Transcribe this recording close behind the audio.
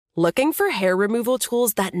Looking for hair removal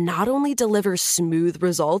tools that not only deliver smooth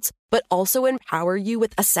results, but also empower you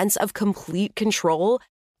with a sense of complete control?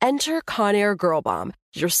 Enter Conair Girl Bomb,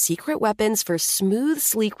 your secret weapons for smooth,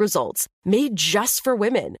 sleek results, made just for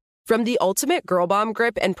women. From the ultimate Girl Bomb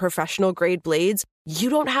grip and professional-grade blades, you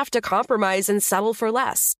don't have to compromise and settle for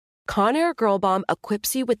less. Conair Girl Bomb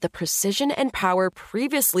equips you with the precision and power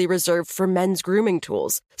previously reserved for men's grooming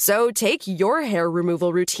tools. So take your hair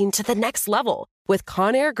removal routine to the next level with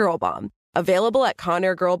Conair Girl Bomb. Available at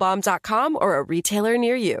ConairGirlBomb.com or a retailer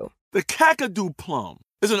near you. The Kakadu plum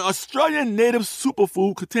is an Australian native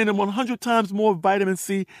superfood containing 100 times more vitamin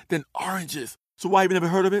C than oranges. So why have you never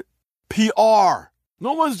heard of it? PR.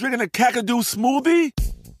 No one's drinking a Kakadu smoothie?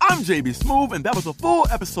 I'm JB Smoove, and that was a full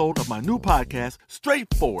episode of my new podcast,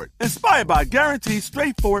 Straightforward, inspired by guaranteed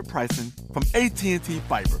straightforward pricing from AT&T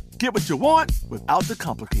Fiber. Get what you want without the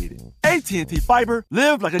complicated. AT&T Fiber,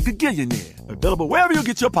 live like a gigillionaire. Available wherever you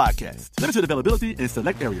get your podcasts. Limited availability in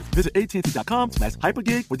select areas. Visit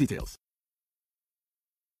AT&T.com/hypergig for details.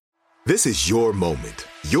 This is your moment,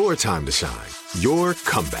 your time to shine, your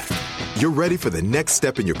comeback. You're ready for the next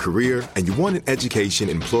step in your career, and you want an education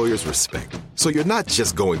employers respect. So you're not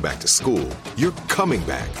just going back to school, you're coming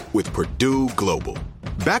back with Purdue Global.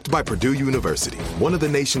 Backed by Purdue University, one of the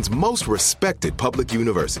nation's most respected public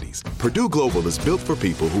universities, Purdue Global is built for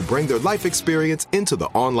people who bring their life experience into the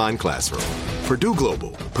online classroom. Purdue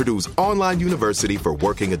Global, Purdue's online university for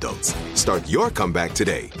working adults. Start your comeback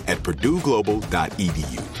today at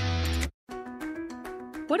purdueglobal.edu.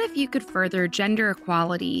 What if you could further gender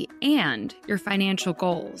equality and your financial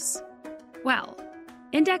goals? Well,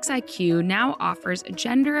 Index IQ now offers a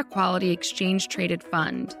gender equality exchange-traded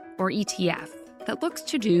fund, or ETF, that looks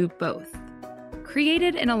to do both.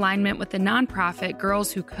 Created in alignment with the nonprofit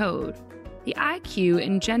Girls Who Code, the IQ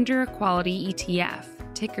and Gender Equality ETF,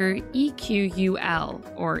 ticker EQUL,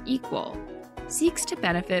 or Equal, seeks to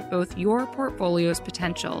benefit both your portfolio's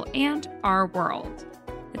potential and our world.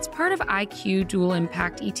 It's part of IQ Dual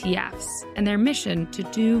Impact ETFs and their mission to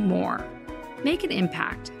do more. Make an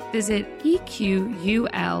impact. Visit EQULETF.com.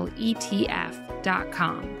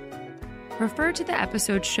 Refer to the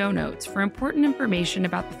episode's show notes for important information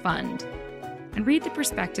about the fund, and read the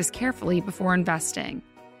prospectus carefully before investing.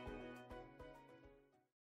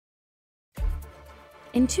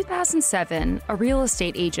 In 2007, a real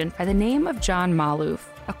estate agent by the name of John Maloof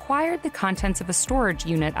acquired the contents of a storage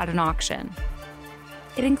unit at an auction.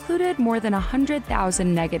 It included more than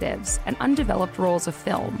 100,000 negatives and undeveloped rolls of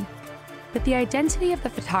film. But the identity of the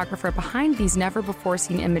photographer behind these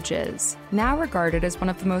never-before-seen images, now regarded as one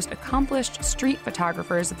of the most accomplished street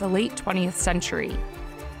photographers of the late 20th century,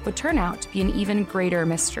 would turn out to be an even greater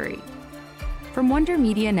mystery. From Wonder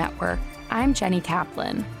Media Network, I'm Jenny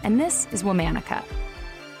Kaplan, and this is Womanica.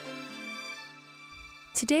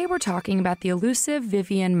 Today we're talking about the elusive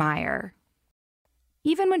Vivian Maier.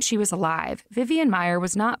 Even when she was alive, Vivian Maier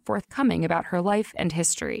was not forthcoming about her life and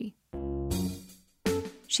history.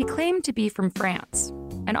 She claimed to be from France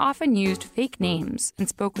and often used fake names and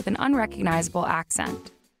spoke with an unrecognizable accent.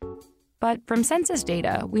 But from census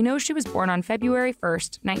data, we know she was born on February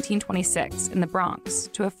 1st, 1926, in the Bronx,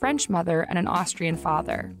 to a French mother and an Austrian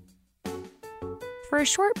father. For a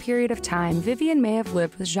short period of time, Vivian may have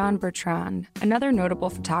lived with Jean Bertrand, another notable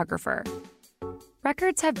photographer.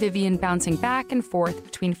 Records have Vivian bouncing back and forth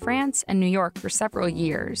between France and New York for several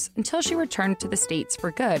years until she returned to the States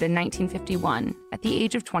for good in 1951 at the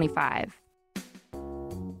age of 25.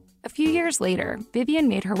 A few years later, Vivian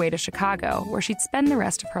made her way to Chicago, where she'd spend the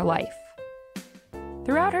rest of her life.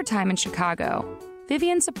 Throughout her time in Chicago,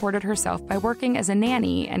 Vivian supported herself by working as a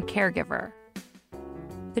nanny and caregiver.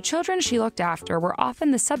 The children she looked after were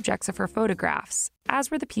often the subjects of her photographs,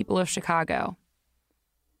 as were the people of Chicago.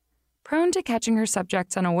 Prone to catching her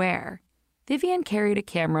subjects unaware, Vivian carried a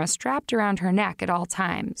camera strapped around her neck at all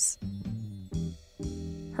times.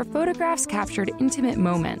 Her photographs captured intimate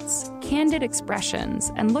moments, candid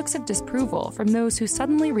expressions, and looks of disapproval from those who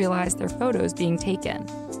suddenly realized their photos being taken.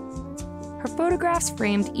 Her photographs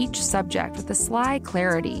framed each subject with a sly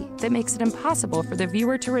clarity that makes it impossible for the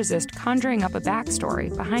viewer to resist conjuring up a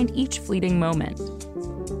backstory behind each fleeting moment.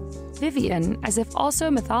 Vivian, as if also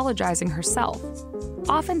mythologizing herself,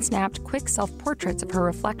 often snapped quick self-portraits of her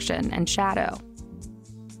reflection and shadow.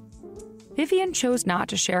 Vivian chose not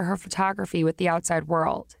to share her photography with the outside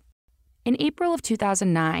world. In April of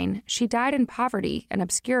 2009, she died in poverty and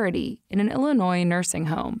obscurity in an Illinois nursing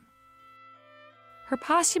home. Her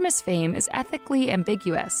posthumous fame is ethically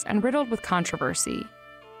ambiguous and riddled with controversy.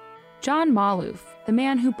 John Maloof, the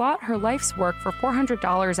man who bought her life's work for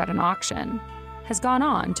 $400 at an auction, has gone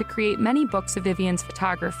on to create many books of Vivian's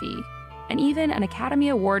photography and even an Academy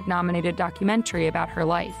Award-nominated documentary about her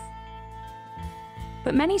life.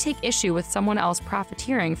 But many take issue with someone else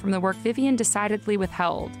profiteering from the work Vivian decidedly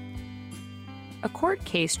withheld. A court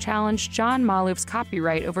case challenged John Malouf's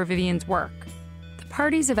copyright over Vivian's work. The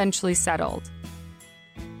parties eventually settled.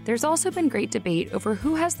 There's also been great debate over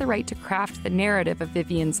who has the right to craft the narrative of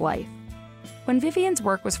Vivian's life. When Vivian's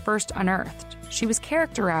work was first unearthed, she was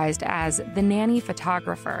characterized as the nanny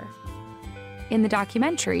photographer. In the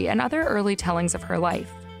documentary and other early tellings of her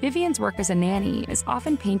life, Vivian's work as a nanny is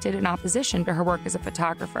often painted in opposition to her work as a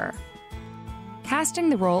photographer, casting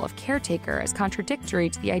the role of caretaker as contradictory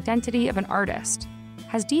to the identity of an artist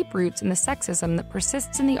has deep roots in the sexism that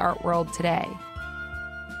persists in the art world today.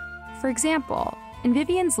 For example, in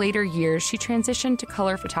Vivian's later years, she transitioned to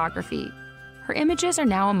color photography. Her images are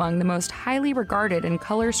now among the most highly regarded in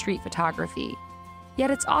color street photography. Yet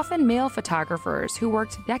it's often male photographers who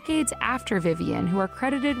worked decades after Vivian who are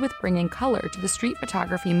credited with bringing color to the street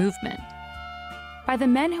photography movement. By the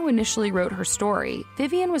men who initially wrote her story,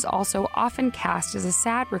 Vivian was also often cast as a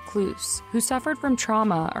sad recluse who suffered from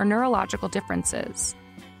trauma or neurological differences.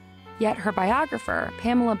 Yet her biographer,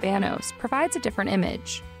 Pamela Banos, provides a different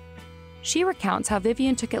image. She recounts how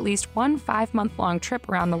Vivian took at least one 5-month-long trip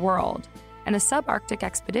around the world and a subarctic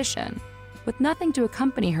expedition, with nothing to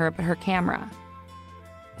accompany her but her camera.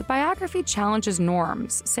 The biography challenges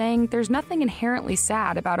norms, saying there's nothing inherently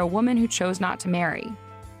sad about a woman who chose not to marry,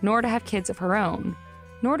 nor to have kids of her own,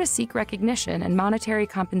 nor to seek recognition and monetary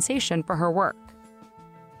compensation for her work.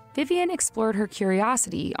 Vivian explored her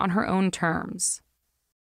curiosity on her own terms.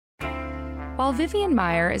 While Vivian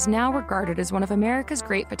Maier is now regarded as one of America's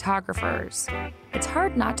great photographers, it's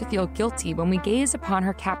hard not to feel guilty when we gaze upon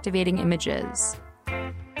her captivating images.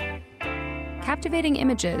 Captivating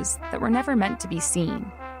images that were never meant to be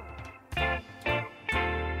seen.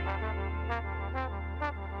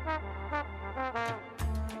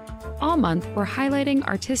 All month, we're highlighting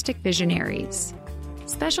artistic visionaries.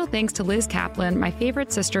 Special thanks to Liz Kaplan, my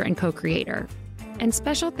favorite sister and co-creator. And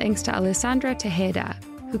special thanks to Alessandra Tejeda,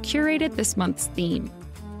 who curated this month's theme.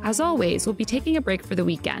 As always, we'll be taking a break for the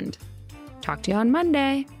weekend. Talk to you on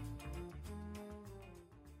Monday.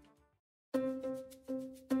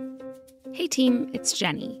 Hey team, it's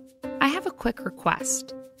Jenny. I have a quick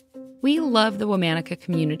request. We love the Womanica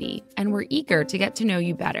community, and we're eager to get to know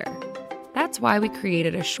you better. That's why we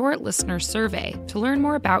created a short listener survey to learn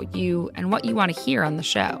more about you and what you want to hear on the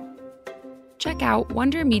show. Check out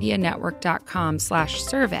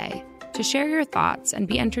wondermedianetwork.com/survey to share your thoughts and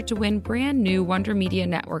be entered to win brand new Wonder Media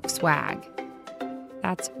Network swag.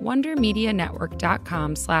 That's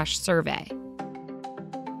wondermedianetwork.com/survey.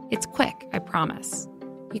 It's quick, I promise.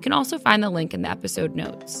 You can also find the link in the episode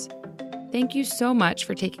notes. Thank you so much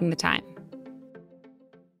for taking the time.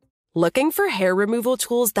 Looking for hair removal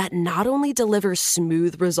tools that not only deliver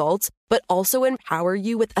smooth results, but also empower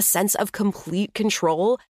you with a sense of complete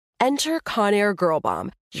control? Enter Conair Girl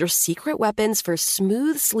Bomb, your secret weapons for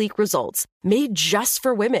smooth, sleek results, made just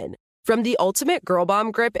for women. From the ultimate Girl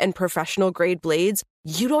Bomb grip and professional-grade blades,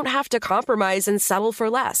 you don't have to compromise and settle for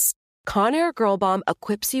less. Conair Girl Bomb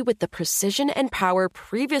equips you with the precision and power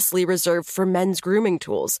previously reserved for men's grooming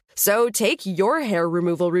tools. So take your hair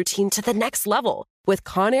removal routine to the next level with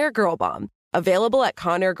Conair Girl Bomb. Available at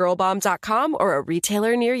ConairGirlBomb.com or a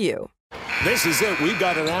retailer near you. This is it. We've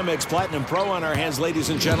got an Amex Platinum Pro on our hands, ladies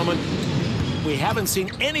and gentlemen. We haven't seen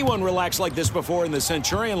anyone relax like this before in the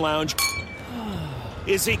Centurion Lounge.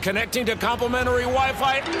 Is he connecting to complimentary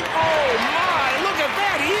Wi-Fi? Oh, my! Look at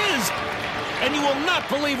that! He is! And you will not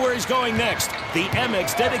believe where he's going next. The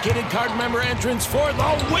Amex dedicated card member entrance for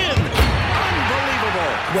the win.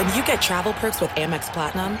 Unbelievable. When you get travel perks with Amex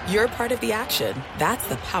Platinum, you're part of the action. That's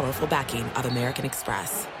the powerful backing of American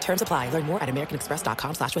Express. Terms apply. Learn more at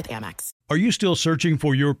americanexpress.com/withAmex. Are you still searching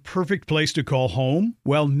for your perfect place to call home?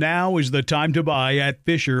 Well, now is the time to buy at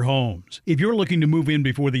Fisher Homes. If you're looking to move in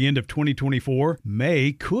before the end of 2024,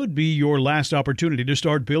 May could be your last opportunity to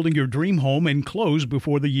start building your dream home and close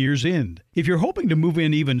before the year's end. If you're hoping to move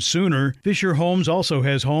in even sooner, Fisher Homes also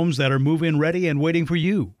has homes that are move-in ready and waiting for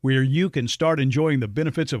you, where you can start enjoying the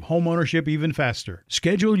benefits of homeownership even faster.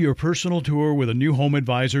 Schedule your personal tour with a new home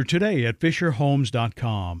advisor today at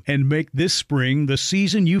FisherHomes.com and make this spring the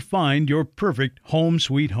season you find your perfect home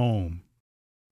sweet home.